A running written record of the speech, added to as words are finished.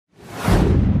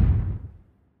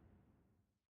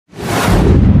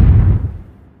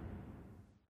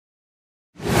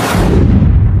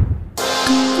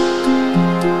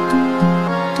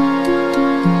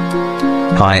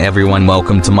Hi everyone,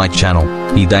 welcome to my channel.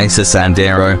 The Dacia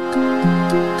Sandero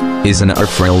is an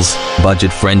off-frills,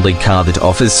 budget-friendly car that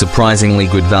offers surprisingly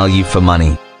good value for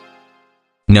money.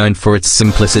 Known for its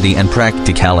simplicity and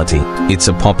practicality, it's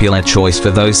a popular choice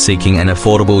for those seeking an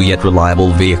affordable yet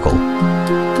reliable vehicle.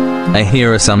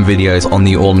 Here are some videos on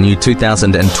the all-new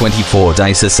 2024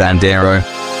 Dacia Sandero.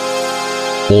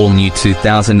 All-new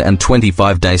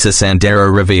 2025 Dacia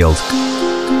Sandero revealed.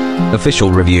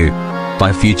 Official review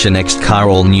by Future Next Car.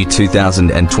 All-new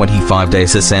 2025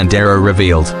 Dacia Sandero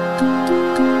revealed.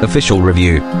 Official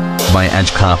review by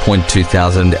Edge Car Point.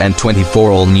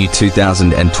 2024 All-new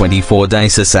 2024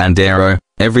 Dacia Sandero,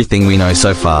 everything we know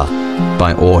so far.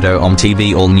 By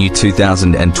Automotive. All-new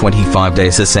 2025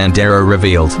 Dacia Sandero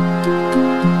revealed.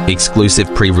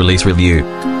 Exclusive pre-release review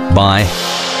by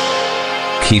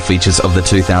Key features of the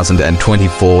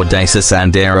 2024 Dacia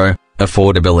Sandero.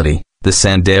 Affordability. The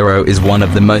Sandero is one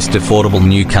of the most affordable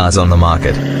new cars on the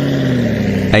market.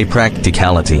 A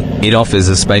practicality. It offers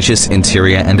a spacious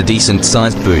interior and a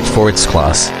decent-sized boot for its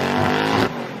class.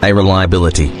 A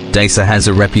reliability. Dacia has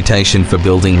a reputation for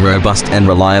building robust and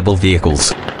reliable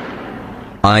vehicles.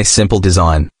 A simple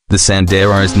design. The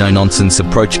Sandero's no-nonsense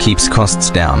approach keeps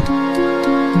costs down.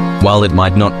 While it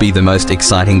might not be the most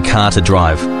exciting car to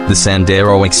drive, the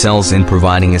Sandero excels in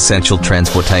providing essential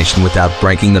transportation without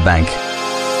breaking the bank.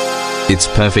 It's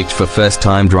perfect for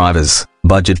first-time drivers,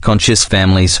 budget-conscious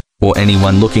families, or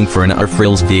anyone looking for an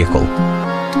off-frills vehicle.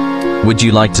 Would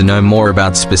you like to know more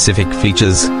about specific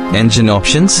features, engine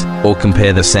options, or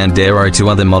compare the Sandero to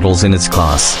other models in its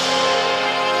class?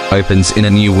 Opens in a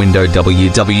new window.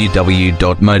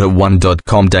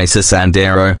 www.motor1.com. Dacia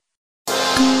Sandero.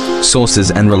 Sources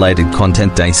and related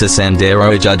content. Dacia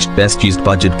Sandero judged best used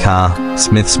budget car,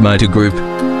 Smith's Motor Group.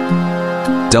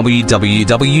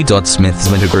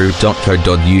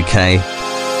 www.smithsmotorgroup.co.uk.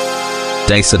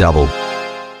 Dacia Double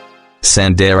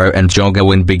Sandero and Jogger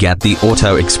win big at the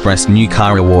Auto Express New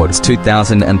Car Awards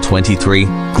 2023,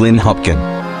 Glen Hopkin.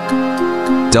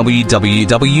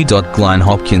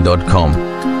 www.glenhopkin.com.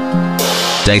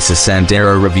 Dacia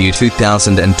Sandero review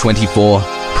 2024,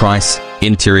 price,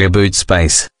 interior boot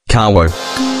space, Carwo.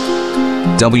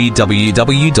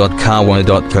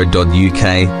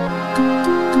 www.carwo.co.uk.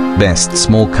 Best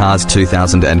small cars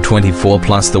 2024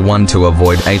 plus the one to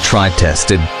avoid. A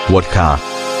tried-tested, what car?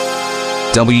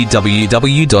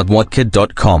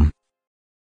 www.whatkid.com.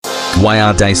 Why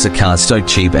are Dacia cars so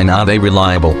cheap and are they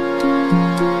reliable?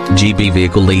 GB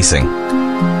Vehicle Leasing.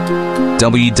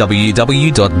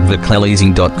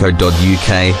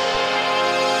 www.vehicleleasing.co.uk.